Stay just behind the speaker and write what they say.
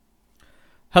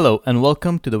Hello and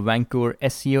welcome to the Vancouver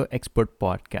SEO Expert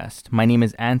Podcast. My name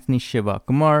is Anthony Shiva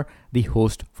Kumar, the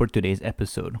host for today's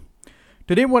episode.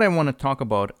 Today, what I want to talk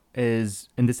about is,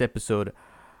 in this episode,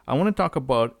 I want to talk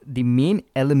about the main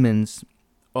elements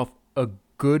of a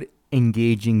good,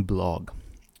 engaging blog.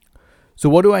 So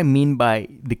what do I mean by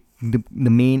the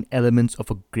main elements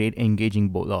of a great, engaging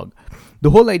blog? The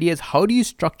whole idea is, how do you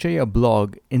structure your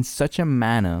blog in such a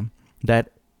manner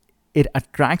that it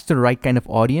attracts the right kind of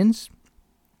audience?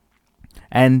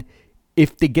 And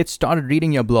if they get started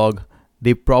reading your blog,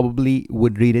 they probably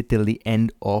would read it till the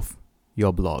end of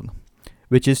your blog.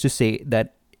 Which is to say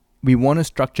that we want to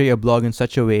structure your blog in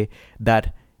such a way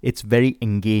that it's very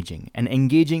engaging. And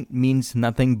engaging means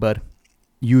nothing but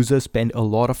users spend a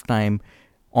lot of time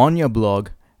on your blog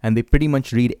and they pretty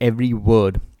much read every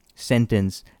word,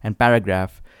 sentence, and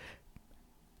paragraph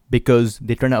because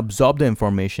they're trying to absorb the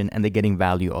information and they're getting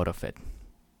value out of it.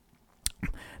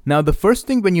 Now, the first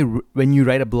thing when you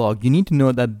write a blog, you need to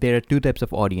know that there are two types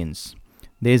of audience.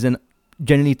 There's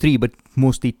generally three, but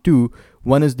mostly two.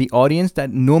 One is the audience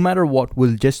that no matter what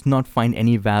will just not find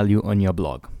any value on your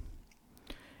blog.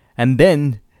 And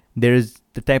then there is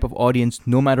the type of audience,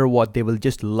 no matter what, they will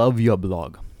just love your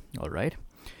blog. All right.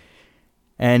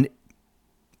 And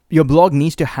your blog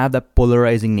needs to have that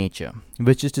polarizing nature,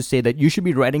 which is to say that you should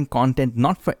be writing content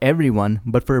not for everyone,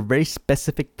 but for a very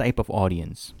specific type of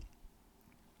audience.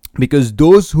 Because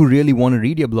those who really want to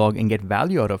read your blog and get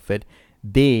value out of it,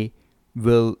 they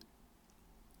will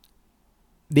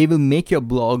make your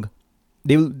blog,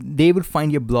 they will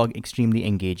find your blog extremely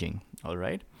engaging. All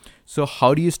right. So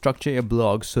how do you structure your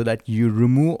blog so that you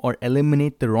remove or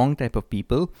eliminate the wrong type of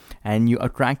people and you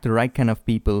attract the right kind of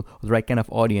people, the right kind of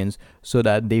audience, so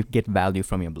that they get value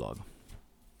from your blog?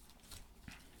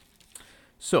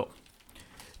 So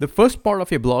the first part of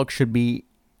your blog should be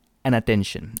an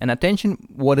attention. An attention,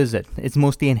 what is it? It's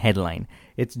mostly an headline.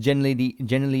 It's generally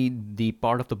the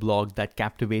part of the blog that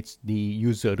captivates the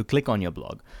user to click on your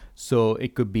blog. So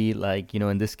it could be like,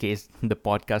 in this case, the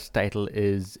podcast title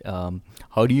is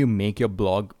how do you make your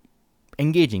blog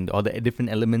engaging, or the different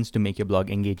elements to make your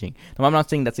blog engaging. Now, I'm not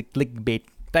saying that's a clickbait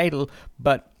title,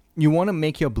 but you want to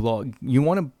make your blog, you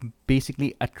want to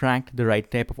basically attract the right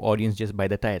type of audience just by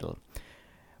the title.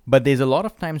 But there's a lot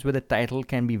of times where the title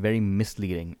can be very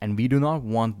misleading, and we do not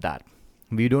want that.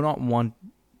 We do not want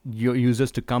your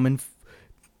users to come in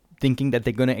thinking that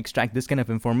they're going to extract this kind of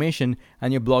information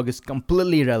and your blog is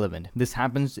completely irrelevant. This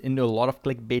happens in a lot of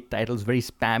clickbait titles, very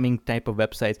spamming type of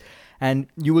websites, and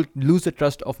you will lose the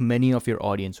trust of many of your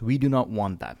audience. We do not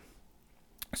want that.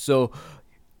 So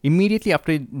immediately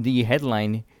after the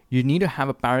headline, you need to have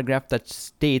a paragraph that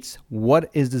states,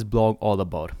 what is this blog all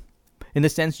about? In the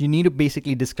sense, you need to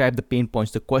basically describe the pain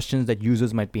points, the questions that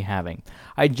users might be having.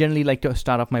 I generally like to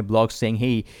start off my blog saying,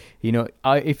 hey,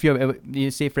 if you ever,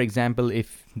 say, for example,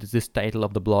 if this title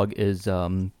of the blog is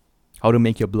how to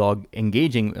make your blog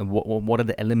engaging, what are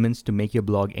the elements to make your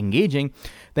blog engaging,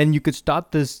 then you could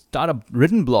start a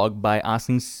written blog by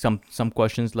asking some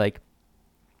questions like,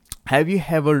 have you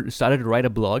ever started to write a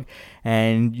blog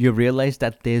and you realize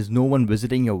that there's no one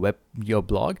visiting your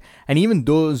blog? And even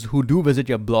those who do visit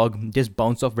your blog just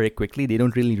bounce off very quickly. They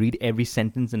don't really read every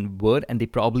sentence and word, and they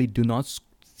probably do not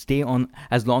stay on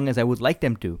as long as I would like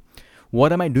them to.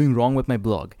 What am I doing wrong with my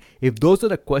blog? If those are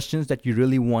the questions that you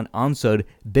really want answered,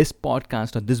 this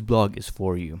podcast or this blog is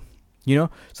for you. So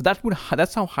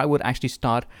that's how I would actually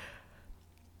start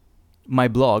my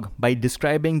blog, by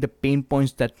describing the pain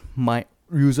points that my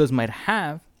users might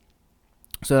have,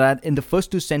 so that in the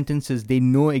first two sentences they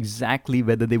know exactly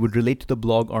whether they would relate to the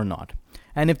blog or not.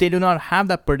 And if they do not have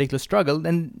that particular struggle,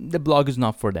 then the blog is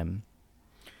not for them.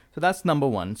 So that's number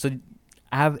one. So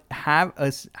after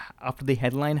the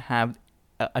headline, have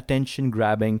a attention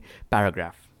grabbing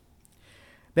paragraph.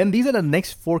 Then these are the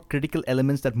next four critical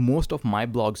elements that most of my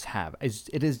blogs have.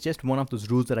 It is just one of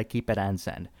those rules that I keep at hand's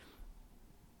end.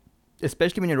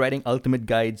 Especially when you're writing ultimate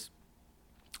guides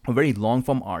or very long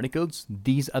form articles,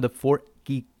 these are the four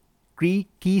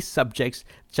key subjects,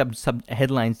 sub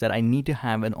headlines that I need to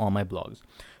have in all my blogs.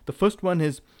 The first one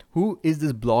is, who is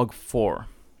this blog for?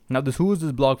 Now, who is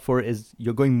this blog for is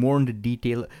you're going more into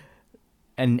detail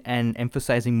and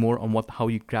emphasizing more on how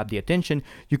you grab the attention.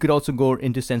 You could also go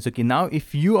into sense, okay, now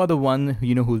if you are the one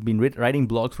who's been writing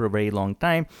blogs for a very long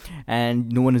time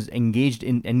and no one is engaged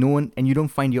in, and you don't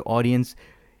find your audience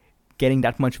getting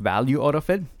that much value out of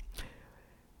it,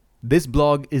 this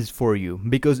blog is for you,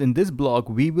 because in this blog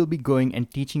we will be going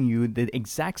and teaching you the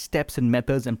exact steps and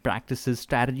methods and practices,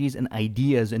 strategies and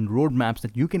ideas and roadmaps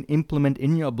that you can implement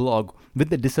in your blog with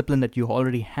the discipline that you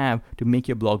already have to make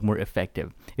your blog more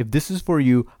effective. If this is for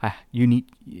you,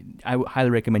 I would highly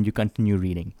recommend you continue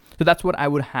reading. So that's what I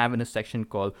would have in a section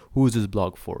called "Who is this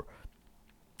blog for?"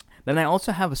 Then I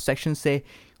also have a section say,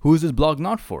 "Who is this blog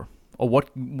not for?" or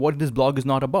what this blog is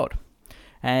not about.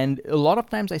 And a lot of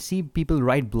times I see people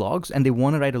write blogs and they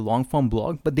want to write a long form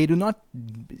blog, but they do not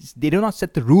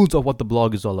set the rules of what the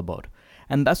blog is all about.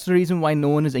 And that's the reason why no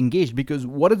one is engaged, because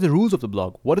what are the rules of the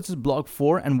blog? What is this blog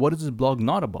for, and what is this blog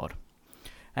not about?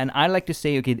 And I like to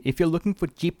say, okay, if you're looking for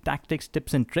cheap tactics,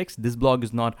 tips and tricks, this blog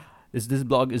is not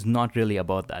really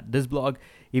about that. This blog,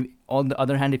 on the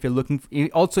other hand, if you're looking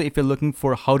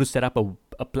for how to set up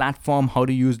a platform, how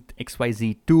to use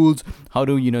XYZ tools, how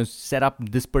to set up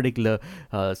this particular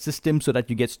system so that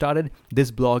you get started,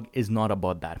 this blog is not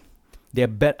about that. There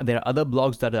are other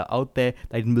blogs that are out there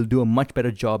that will do a much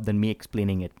better job than me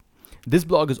explaining it. This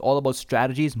blog is all about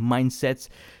strategies, mindsets,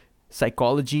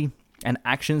 psychology, and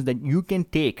actions that you can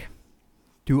take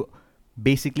to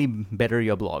basically better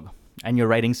your blog and your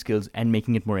writing skills and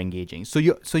making it more engaging. So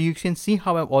you can see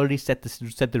how I've already set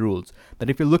the rules. That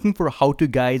if you're looking for how-to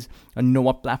guides and know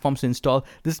what platforms to install,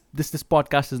 this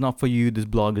podcast is not for you. This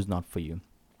blog is not for you.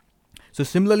 So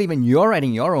similarly, when you're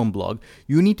writing your own blog,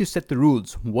 you need to set the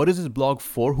rules. What is this blog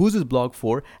for? Who's this blog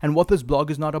for? And what this blog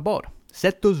is not about.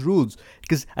 Set those rules,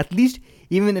 because at least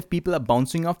even if people are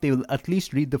bouncing off, they will at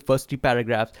least read the first 3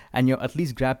 paragraphs and you'll at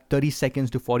least grab 30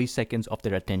 seconds to 40 seconds of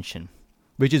their attention,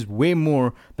 which is way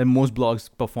more than most blogs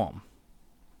perform.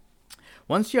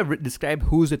 Once you have described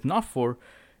who is it not for,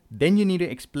 then you need to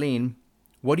explain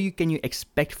can you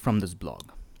expect from this blog.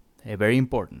 Very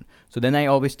important. So then I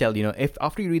always tell, if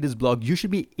after you read this blog, you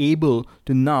should be able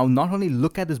to now not only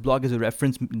look at this blog as a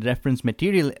reference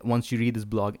material once you read this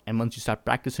blog and once you start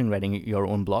practicing writing your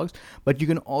own blogs, but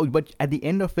but at the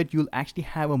end of it, you'll actually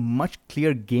have a much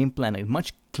clear game plan, a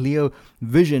much clear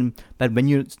vision that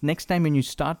next time when you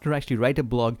start to actually write a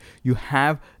blog, you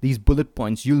have these bullet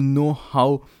points. You'll know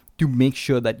how to make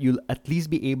sure that you'll at least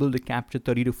be able to capture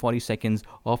 30 to 40 seconds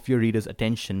of your reader's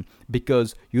attention,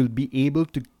 because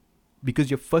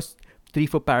your first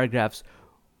 3-4 paragraphs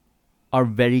are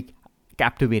very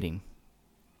captivating.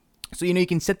 So you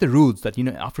can set the rules that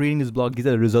after reading this blog, these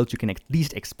are the results you can at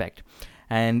least expect.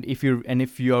 And if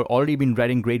you're already been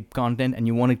writing great content and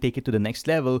you want to take it to the next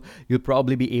level, you'll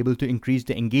probably be able to increase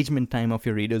the engagement time of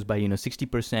your readers by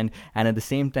 60%, and at the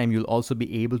same time you'll also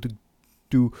be able to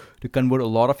convert a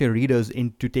lot of your readers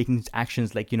into taking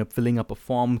actions like filling up a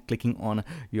form, clicking on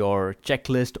your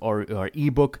checklist or your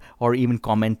ebook, or even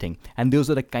commenting. And those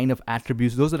are the kind of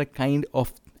attributes, those are the kind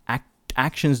of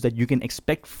actions that you can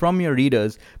expect from your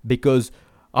readers, because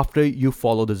after you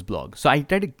follow this blog. So I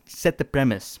try to set the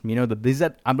premise,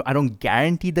 that I don't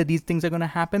guarantee that these things are going to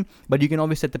happen, but you can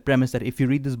always set the premise that if you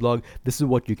read this blog, this is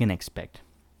what you can expect.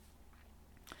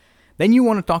 Then you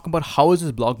want to talk about how is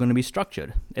this blog going to be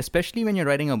structured. Especially when you're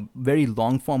writing a very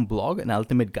long form blog, an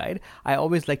ultimate guide, I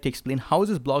always like to explain how is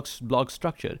this blog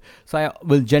structured. So I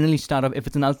will generally start off, if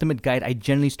it's an ultimate guide, I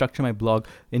generally structure my blog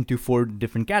into 4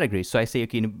 different categories. So I say,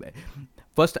 okay,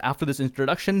 first, after this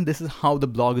introduction, this is how the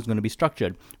blog is going to be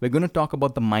structured. We're going to talk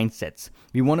about the mindsets.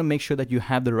 We want to make sure that you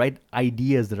have the right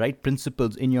ideas, the right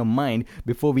principles in your mind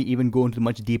before we even go into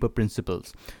much deeper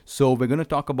principles. So we're going to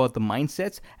talk about the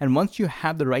mindsets, and once you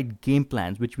have the right game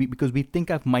plans, because we think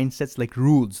of mindsets like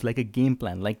rules, like a game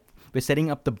plan, like we're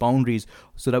setting up the boundaries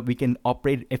so that we can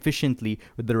operate efficiently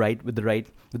with the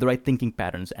right thinking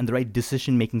patterns and the right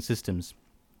decision-making systems.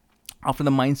 After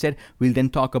the mindset, we'll then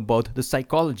talk about the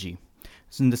psychology.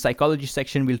 So in the psychology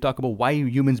section, we'll talk about why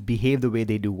humans behave the way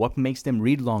they do, what makes them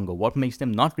read longer, what makes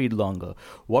them not read longer,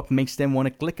 what makes them want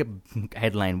to click a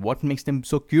headline, what makes them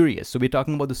so curious. So we're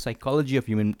talking about the psychology of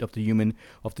the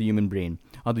human brain,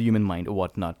 or the human mind, or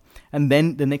whatnot. And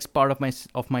then the next part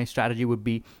of my strategy would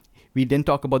be, we then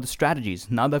talk about the strategies.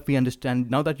 Now that we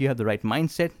understand, now that you have the right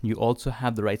mindset, you also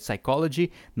have the right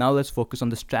psychology. Now let's focus on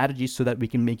the strategies so that we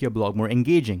can make your blog more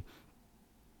engaging.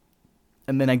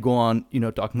 And then I go on,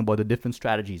 talking about the different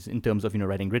strategies in terms of,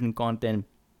 writing written content,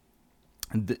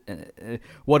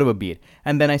 whatever be it.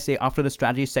 And then I say after the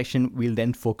strategy section, we'll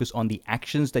then focus on the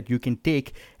actions that you can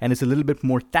take. And it's a little bit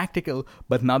more tactical,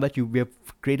 but now that we have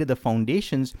created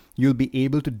the you'll be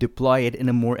able to deploy it in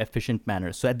a more efficient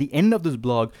manner. So at the end of this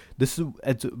blog,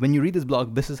 when you read this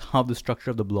blog, this is how the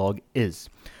structure of the blog is.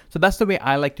 So that's the way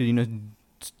I like to,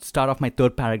 start off my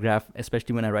third paragraph,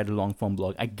 especially when I write a long form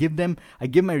blog. I give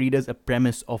my readers a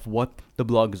premise of what the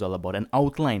blog is all about, an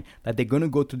outline that they're going to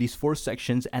go through these 4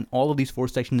 sections, and all of these 4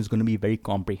 sections is going to be very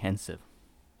comprehensive.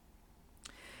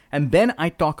 And then I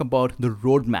talk about the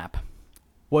roadmap.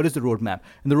 What is the roadmap?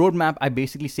 In the roadmap, I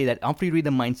basically say that after you read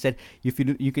the mindset, if you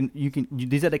do,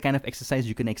 these are the kind of exercise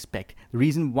you can expect. The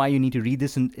reason why you need to read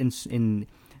this in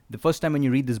the first time when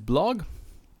you read this blog,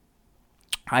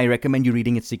 I recommend you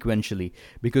reading it sequentially,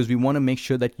 because we want to make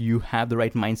sure that you have the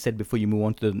right mindset before you move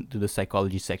on to the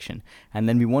psychology section. And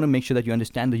then we want to make sure that you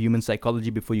understand the human psychology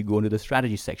before you go into the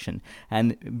strategy section.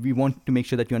 And we want to make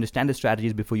sure that you understand the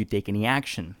strategies before you take any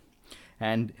action.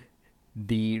 And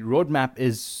the roadmap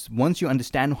is, once you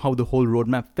understand how the whole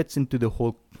roadmap fits into the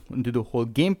whole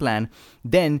game plan,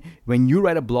 then when you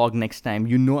write a blog next time,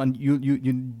 you know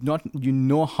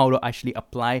how to actually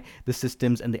apply the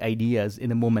systems and the ideas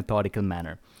in a more methodical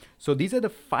manner. So these are the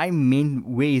 5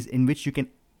 main ways in which you can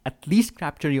at least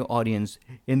capture your audience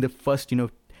in the first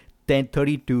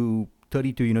 30 to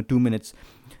 2 minutes,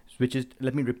 which is,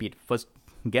 let me repeat, first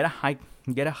get a high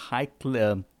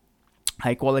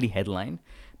quality headline.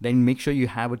 Then make sure you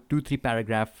have a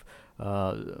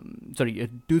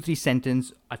 2-3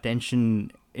 sentence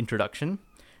attention introduction.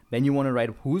 Then you want to write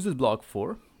who's this blog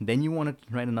for. Then you want to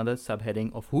write another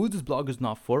subheading of who this blog is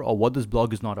not for, or what this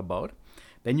blog is not about.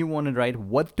 Then you want to write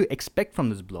what to expect from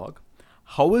this blog.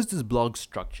 How is this blog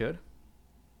structured?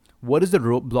 What is the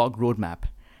blog roadmap?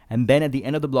 And then at the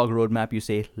end of the blog roadmap, you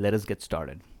say, let us get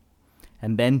started.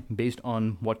 And then based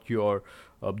on what your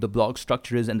the blog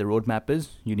structure is and the roadmap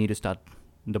is, you need to start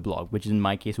the blog, which in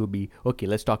my case would be, okay,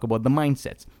 let's talk about the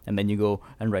mindsets. And then you go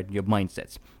and write your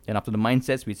mindsets. And after the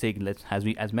mindsets, we say,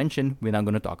 as mentioned, we're now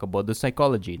going to talk about the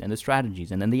psychology and the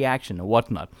strategies and then the action or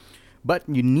whatnot. But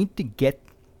you need to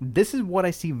this is what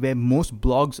I see where most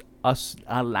blogs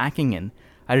are lacking in.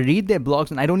 I read their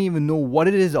blogs and I don't even know what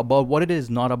it is about, what it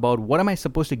is not about, what am I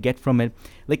supposed to get from it.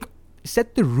 Like,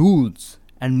 set the rules,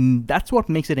 and that's what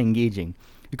makes it engaging,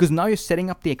 because now you're setting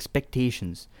up the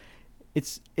expectations.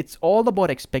 It's all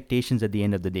about expectations at the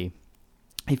end of the day.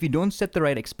 If you don't set the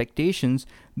right expectations,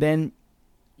 then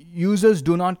users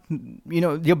do not,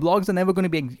 your blogs are never going to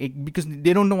be, because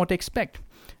they don't know what to expect.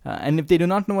 And if they do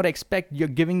not know what to expect, you're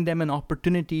giving them an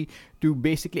opportunity to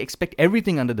basically expect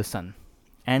everything under the sun.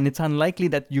 And it's unlikely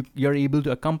that you're able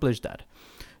to accomplish that.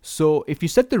 So if you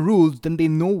set the rules, then they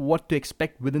know what to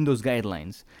expect within those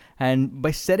guidelines. And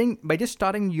by just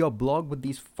starting your blog with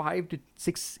these 5 to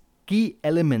 6 key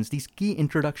elements, these key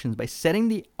introductions, by setting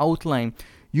the outline,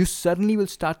 you suddenly will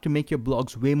start to make your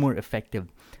blogs way more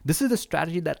effective. This is the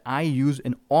strategy that I use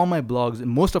in all my blogs, in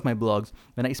most of my blogs,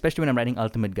 especially when I'm writing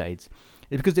ultimate guides.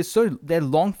 It's because they're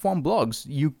long form blogs.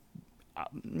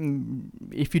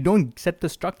 If you don't set the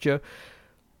structure,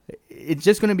 it's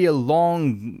just going to be a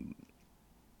long.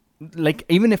 Like,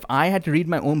 even if I had to read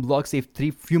my own blog, say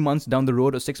few months down the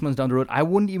road or 6 months down the road, I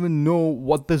wouldn't even know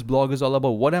what this blog is all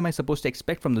about. What am I supposed to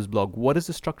expect from this blog? What is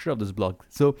the structure of this blog?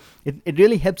 So it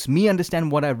really helps me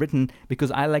understand what I've written, because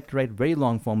I like to write very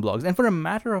long form blogs. And for a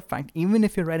matter of fact, even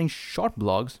if you're writing short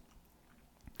blogs,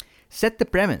 set the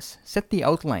premise, set the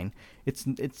outline.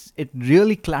 It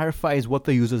really clarifies what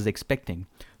the user is expecting,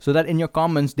 so that in your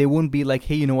comments, they won't be like,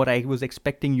 hey, you know what, I was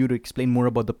expecting you to explain more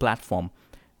about the platform.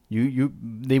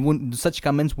 Such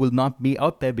comments will not be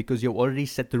out there, because you've already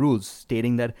set the rules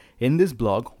stating that in this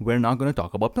blog, we're not going to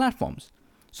talk about platforms.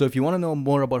 So if you want to know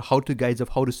more about guides of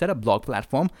how to set up blog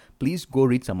platform, please go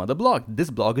read some other blog. This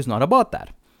blog is not about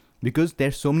that, because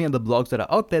there's so many other blogs that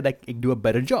are out there that do a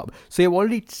better job. So you've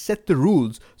already set the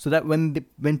rules so that when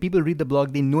people read the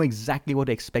blog, they know exactly what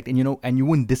to expect, and you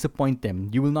won't disappoint them.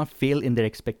 You will not fail in their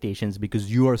expectations,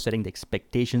 because you are setting the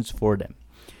expectations for them.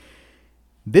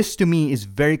 This to me is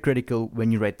very critical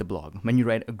when you write the blog, when you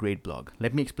write a great blog.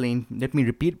 Let me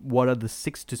repeat what are the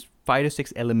 5 to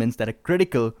 6 elements that are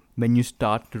critical when you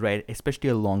start to write,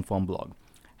 especially a long form blog.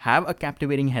 Have a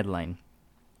captivating headline,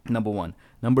 number 1.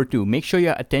 Number 2, make sure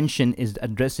your attention is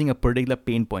addressing a particular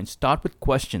pain point. Start with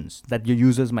questions that your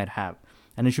users might have,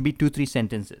 and it should be 2-3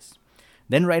 sentences.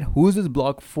 Then write who's this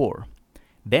blog for.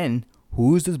 Then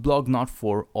who is this blog not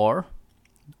for, or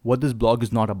what this blog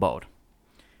is not about.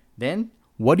 Then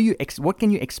what can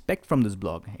you expect from this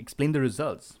blog? Explain the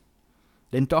results.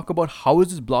 Then talk about how is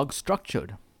this blog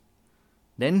structured.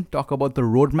 Then talk about the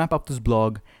roadmap of this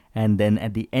blog, and then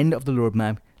at the end of the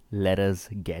roadmap, let us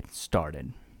get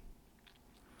started.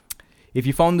 If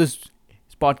you found this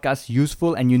podcast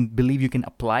useful and you believe you can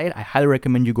apply it, I highly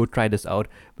recommend you go try this out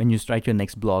when you write your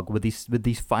next blog with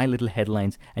these 5 little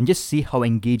headlines, and just see how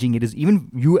engaging it is. Even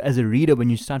you as a reader,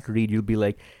 when you start to read, you'll be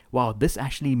like, wow, this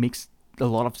actually makes a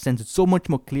lot of sense. It's so much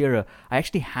more clearer. I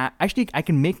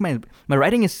can make my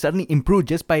writing is suddenly improved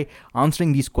just by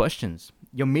answering these questions.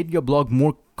 You made your blog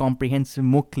more comprehensive,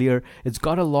 more clear. It's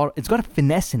got a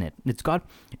finesse in it.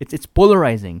 It's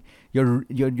polarizing. You're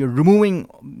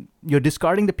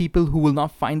discarding the people who will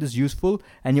not find this useful,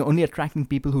 and you're only attracting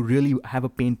people who really have a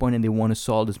pain point and they want to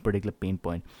solve this particular pain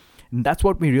point. And that's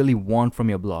what we really want from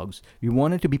your blogs. We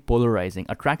want it to be polarizing,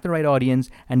 attract the right audience,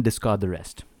 and discard the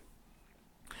rest.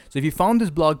 So if you found this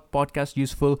blog podcast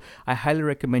useful, I highly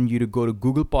recommend you to go to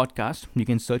Google Podcast. You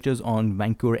can search us on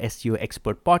Vancouver SEO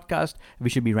Expert Podcast. We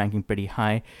should be ranking pretty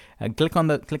high. Click on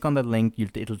the link.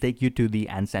 It'll take you to the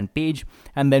Ansan page,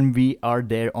 and then we are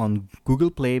there on Google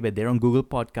Play. We're there on Google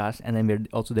Podcast, and then we're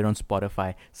also there on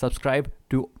Spotify. Subscribe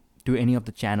to any of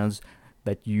the channels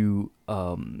that you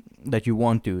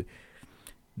want to.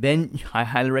 Then I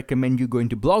highly recommend you going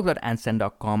to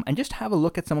blog.ansan.com and just have a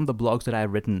look at some of the blogs that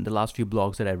I've written, the last few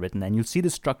blogs that I've written, and you'll see the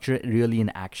structure really in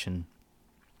action.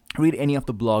 Read any of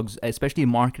the blogs, especially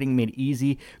Marketing Made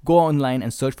Easy. Go online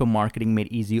and search for Marketing Made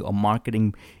Easy or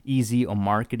Marketing Easy or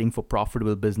Marketing for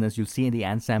Profitable Business. You'll see the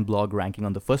Ansan blog ranking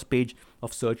on the first page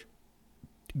of search.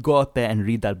 Go out there and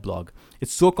read that blog.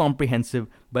 It's so comprehensive,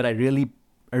 but I really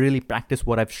practice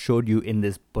what I've showed you in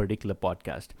this particular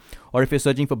podcast. Or if you're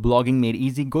searching for Blogging Made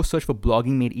Easy, go search for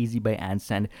Blogging Made Easy by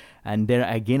Ansan. And there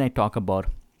again, I talk about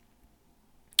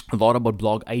a lot about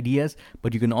blog ideas,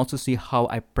 but you can also see how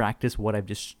I practice what I've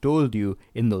just told you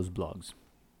in those blogs.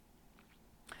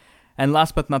 And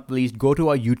last but not least, go to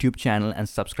our YouTube channel and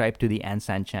subscribe to the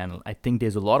Ansan channel. I think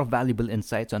there's a lot of valuable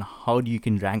insights on how you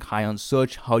can rank high on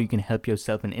search, how you can help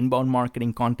yourself in inbound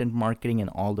marketing, content marketing, and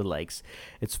all the likes.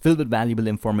 It's filled with valuable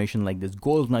information like this,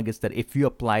 gold nuggets that if you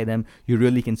apply them, you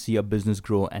really can see your business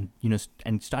grow and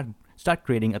start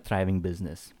creating a thriving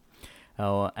business.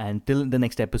 Until the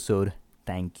next episode,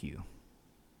 thank you.